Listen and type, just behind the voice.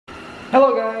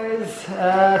Hello guys,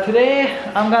 today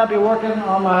I'm going to be working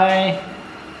on my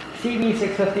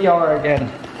CB650R again.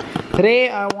 Today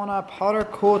I want to powder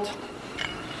coat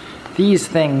these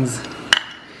things.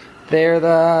 They're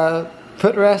the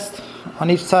footrest on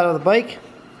each side of the bike.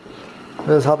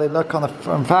 This is how they look on the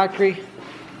from factory.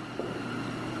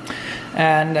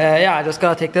 And yeah, I just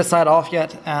got to take this side off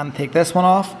yet and take this one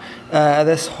off.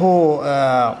 This whole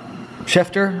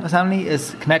shifter assembly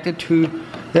is connected to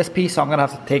this piece, so I'm gonna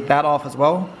have to take that off as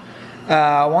well.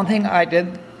 One thing I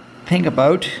did think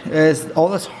about is all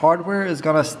this hardware is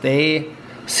gonna stay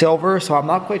silver, so I'm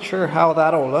not quite sure how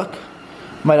that'll look.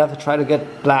 Might have to try to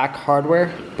get black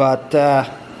hardware, but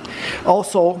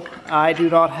also I do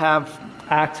not have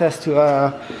access to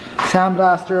a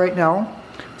sandblaster right now,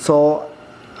 so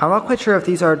I'm not quite sure if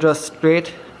these are just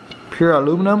straight pure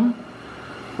aluminum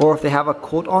or if they have a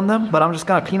coat on them, but I'm just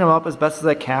gonna clean them up as best as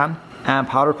I can and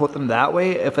powder coat them that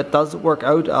way. If it doesn't work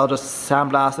out, I'll just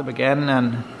sandblast them again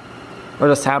or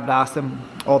just sandblast them,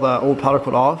 all the old powder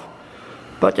coat off.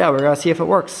 But yeah, we're gonna see if it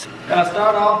works. Gonna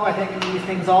start off by taking these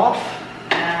things off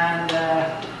and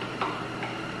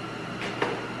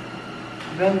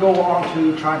then go on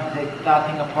to trying to take that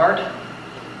thing apart.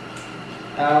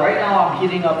 Right now I'm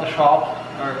heating up the shop,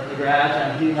 or the garage,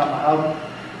 and heating up my oven.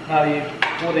 Now you're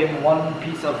holding one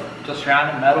piece of just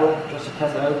random metal just to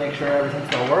test it out, make sure everything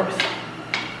still works.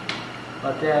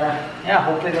 But yeah,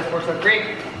 hopefully this works out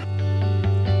great.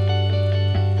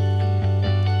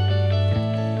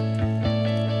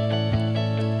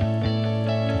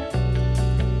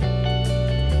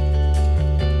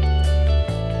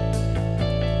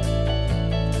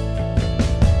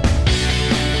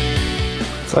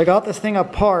 So I got this thing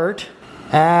apart,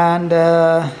 and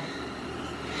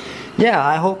yeah,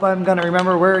 I hope I'm gonna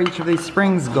remember where each of these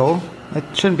springs go. It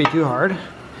shouldn't be too hard.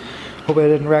 Hope I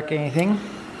didn't wreck anything.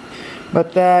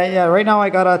 But yeah, right now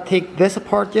I gotta take this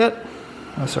apart yet.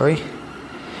 Oh, sorry.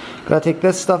 Gotta take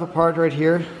this stuff apart right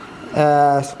here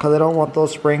because I don't want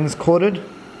those springs coated.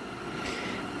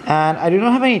 And I do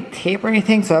not have any tape or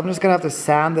anything, so I'm just gonna have to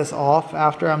sand this off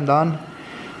after I'm done.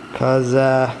 Because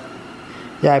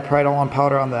yeah, I probably don't want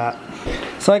powder on that.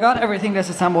 So I got everything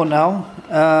disassembled now.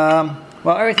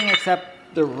 Well, everything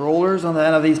except the rollers on the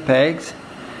end of these pegs.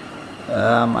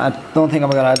 I don't think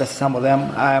I'm gonna disassemble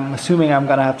them. I'm assuming I'm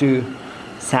gonna have to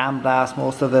sandblast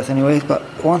most of this anyways. But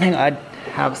one thing I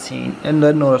have seen and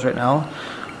did notice right now,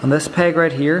 on this peg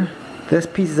right here, this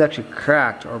piece is actually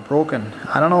cracked or broken.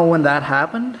 I don't know when that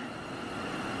happened.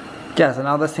 Yeah, so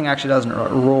now this thing actually doesn't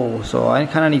roll, so I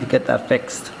kind of need to get that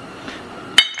fixed.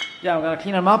 Yeah, I'm gonna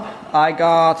clean them up. I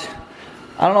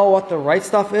don't know what the right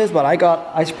stuff is, but I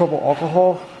got isopropyl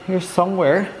alcohol here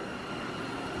somewhere.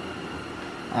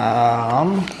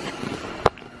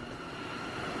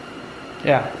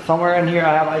 Yeah, somewhere in here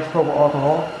I have isopropyl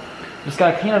alcohol. Just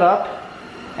gotta clean it up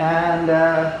and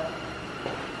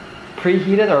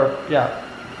preheat it, or yeah,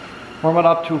 warm it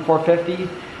up to 450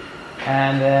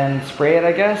 and then spray it,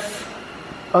 I guess.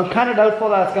 I'm kind of doubtful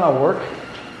that it's gonna work,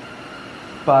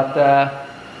 but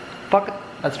fuck it,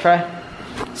 let's try.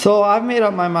 So I've made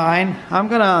up my mind. I'm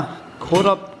gonna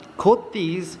coat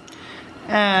these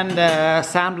and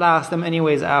sandblast them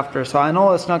anyways after. So I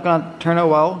know it's not gonna turn out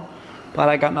well, but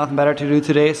I got nothing better to do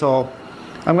today, so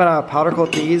I'm gonna powder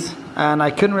coat these, and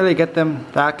I couldn't really get them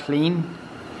that clean,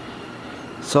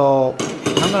 so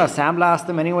I'm gonna sandblast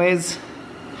them anyways.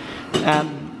 And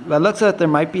it looks like there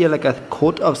might be like a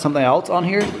coat of something else on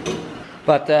here,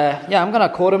 but yeah, I'm gonna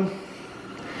coat them.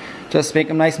 Just make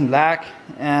them nice and black,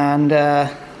 and yeah,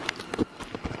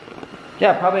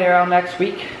 probably around next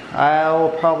week I'll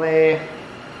probably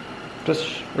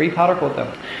just re-powder coat them.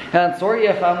 And sorry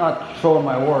if I'm not showing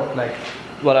my work, like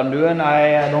what I'm doing.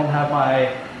 I don't have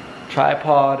my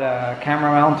tripod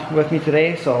camera mount with me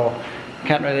today, so I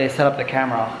can't really set up the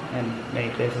camera in many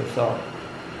places. So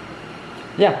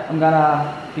yeah, I'm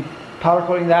gonna be powder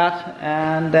coating that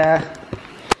and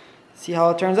see how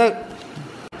it turns out.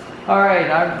 Alright,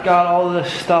 I've got all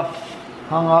this stuff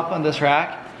hung up on this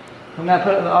rack. I'm gonna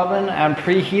put it in the oven and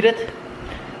preheat it,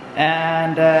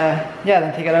 and yeah,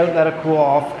 then take it out, let it cool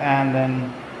off, and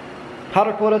then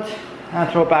powder coat it and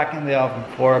throw it back in the oven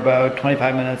for about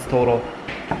 25 minutes total.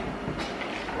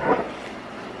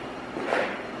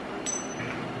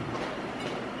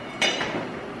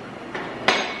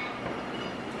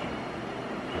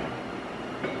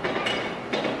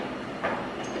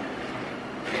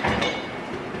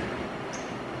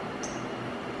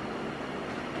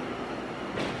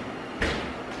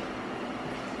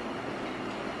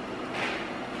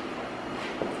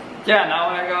 Yeah, now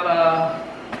I gotta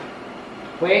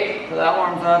wait till that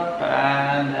warms up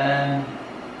and then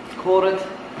coat it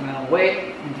I'm gonna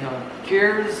wait until it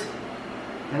cures,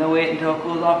 and then wait until it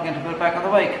cools off again to put it back on the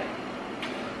bike.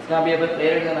 It's gonna be a bit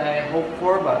later than I hoped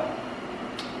for, but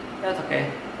that's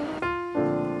okay.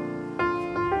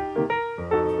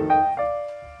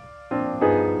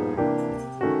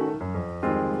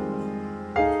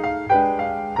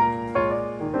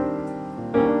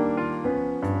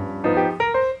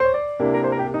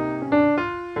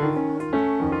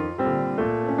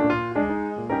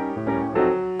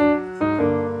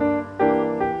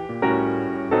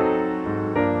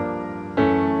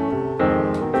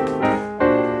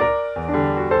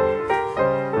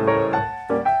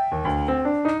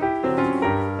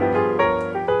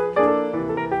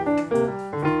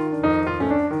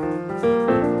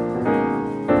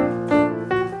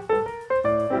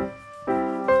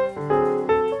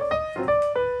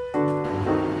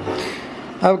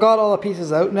 I've got all the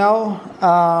pieces out now.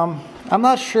 I'm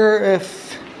not sure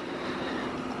if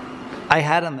I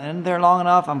had them in there long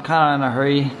enough. I'm kind of in a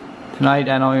hurry tonight.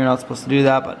 I know you're not supposed to do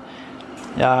that, but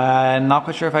yeah, I'm not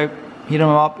quite sure if I heat them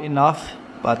up enough,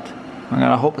 but I'm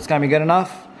gonna hope it's gonna be good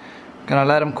enough. I'm gonna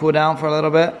let them cool down for a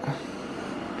little bit,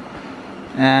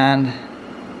 and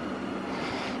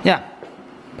yeah,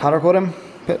 powder coat them,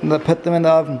 put them in the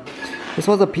oven. This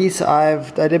was a piece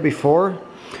I did before.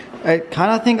 I kind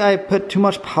of think I put too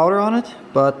much powder on it,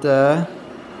 but as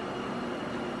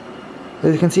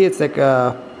you can see, it's like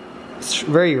it's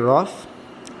very rough.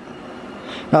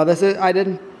 Now I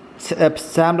didn't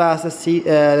sandblast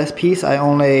this piece. I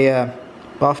only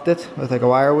buffed it with like a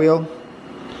wire wheel.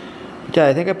 But yeah,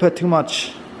 I think I put too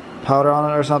much powder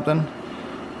on it or something.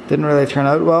 Didn't really turn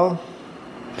out well.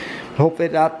 Hopefully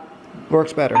that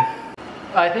works better.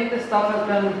 I think this stuff has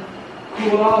been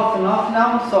cooled off enough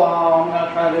now, so I'm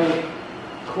gonna try to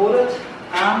coat it.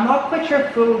 I'm not quite sure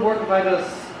if it would work if I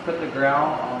just put the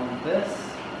ground on this.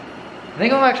 I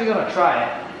think I'm actually gonna try it.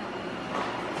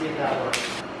 See if that works.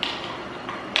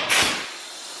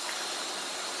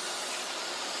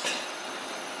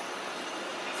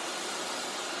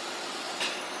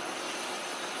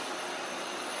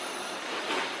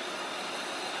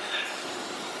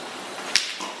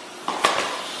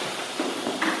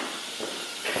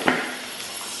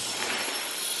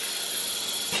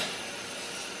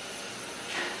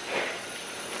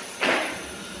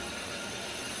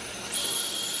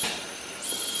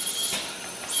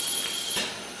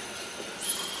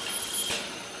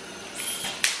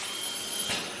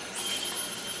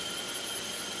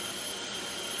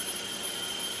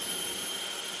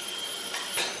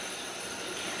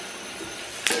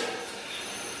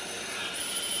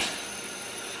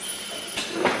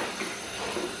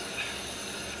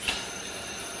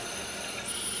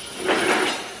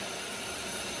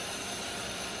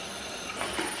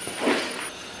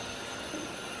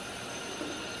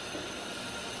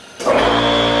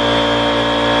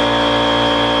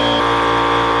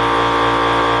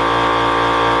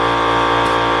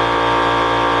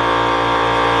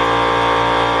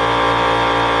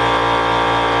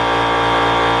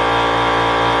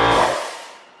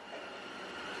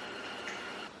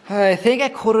 I think I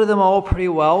coated them all pretty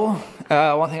well.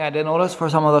 One thing I did notice for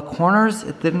some of the corners,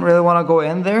 it didn't really want to go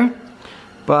in there.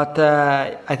 But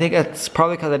I think it's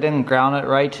probably because I didn't ground it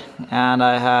right, and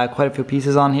I had quite a few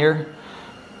pieces on here.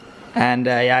 And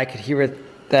yeah, I could hear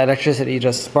the electricity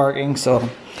just sparking, so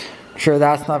I'm sure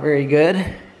that's not very good.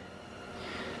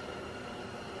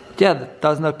 Yeah, that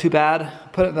doesn't look too bad.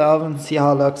 Put it in the oven, see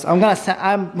how it looks. I'm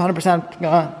 100%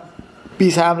 gonna be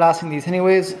sandblasting these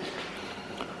anyways.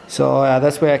 So yeah,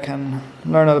 this way I can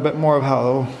learn a little bit more of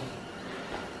how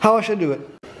I should do it.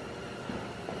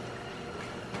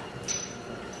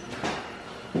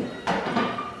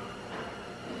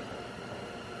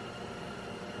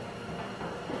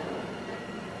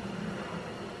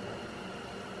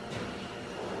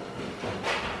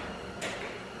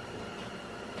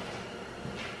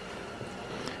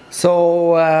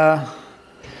 So I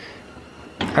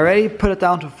already put it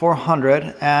down to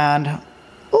 400, and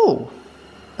oh,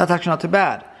 that's actually not too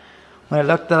bad. When I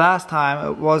looked the last time,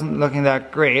 it wasn't looking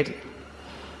that great,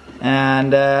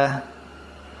 and yeah,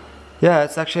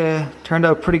 it's actually turned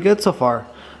out pretty good so far.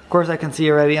 Of course, I can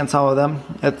see already on some of them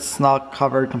it's not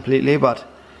covered completely, but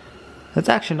it's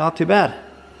actually not too bad.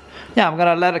 Yeah, I'm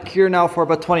gonna let it cure now for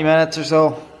about 20 minutes or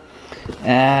so,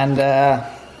 and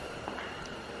yeah,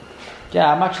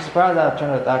 I'm actually surprised that it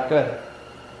turned out that good.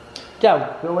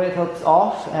 Yeah, we'll wait till it's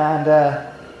off, and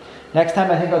next time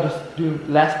I think I'll just do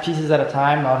less pieces at a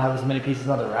time, not have as many pieces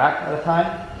on the rack at a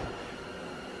time.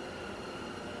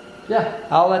 Yeah,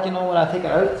 I'll let you know when I take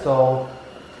it out so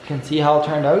you can see how it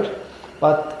turned out.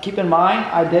 But keep in mind,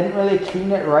 I didn't really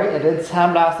clean it right. I did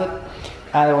sandblast it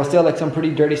and there was still like some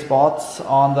pretty dirty spots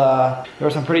on the. There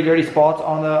were some pretty dirty spots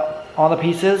on the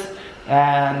pieces,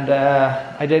 and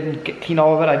I didn't clean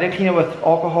all of it. I did clean it with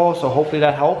alcohol, so hopefully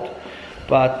that helped.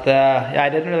 But yeah, I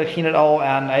didn't really clean it all,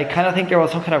 and I kind of think there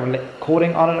was some kind of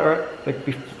coating on it, or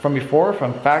like from before,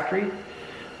 from factory.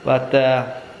 But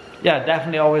yeah,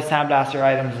 definitely always sandblast your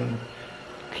items and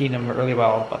clean them really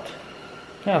well. But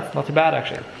yeah, it's not too bad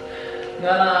actually. I'm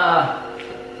gonna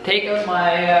take out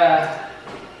my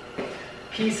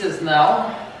pieces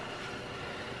now.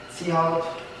 See how it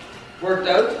worked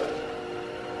out.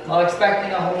 Not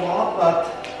expecting a whole lot, but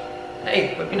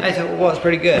hey, would be nice if it was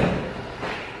pretty good.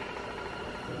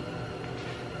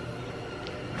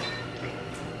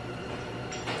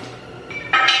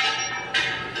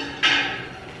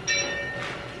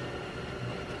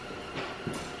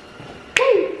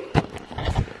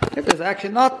 It was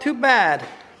actually not too bad.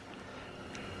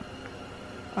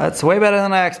 That's way better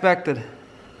than I expected.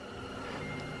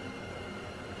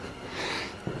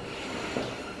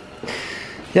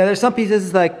 Yeah, there's some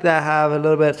pieces like that have a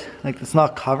little bit, like it's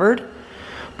not covered.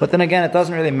 But then again, it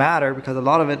doesn't really matter because a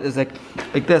lot of it is like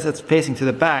this, it's facing to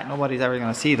the back. Nobody's ever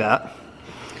gonna see that.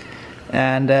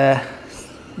 And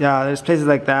yeah, there's places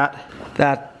like that,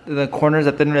 the corners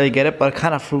that didn't really get it, but it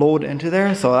kind of flowed into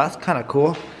there. So that's kind of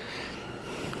cool.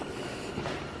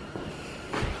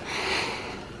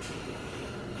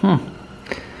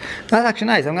 That's actually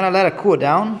nice. I'm gonna let it cool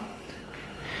down.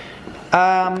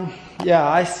 Yeah,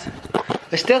 I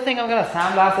still think I'm gonna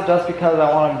sandblast it just because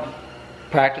I want to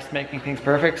practice making things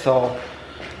perfect. So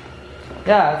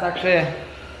yeah, it's actually,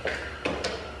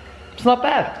 it's not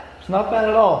bad. It's not bad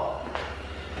at all.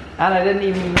 And I didn't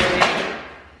even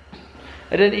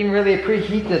really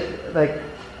preheat it like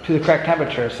to the correct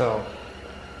temperature. So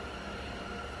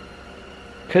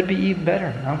could be even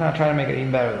better. I'm gonna try to make it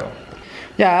even better though.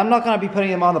 Yeah, I'm not going to be putting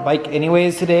them on the bike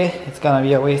anyways today. It's going to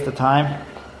be a waste of time.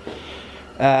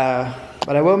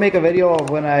 But I will make a video of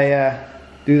when I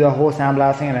do the whole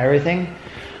sandblasting and everything.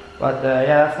 But yeah,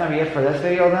 that's going to be it for this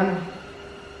video then.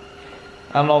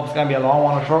 I don't know if it's going to be a long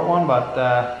one or a short one, but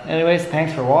anyways,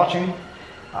 thanks for watching.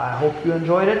 I hope you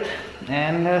enjoyed it,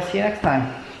 and see you next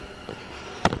time.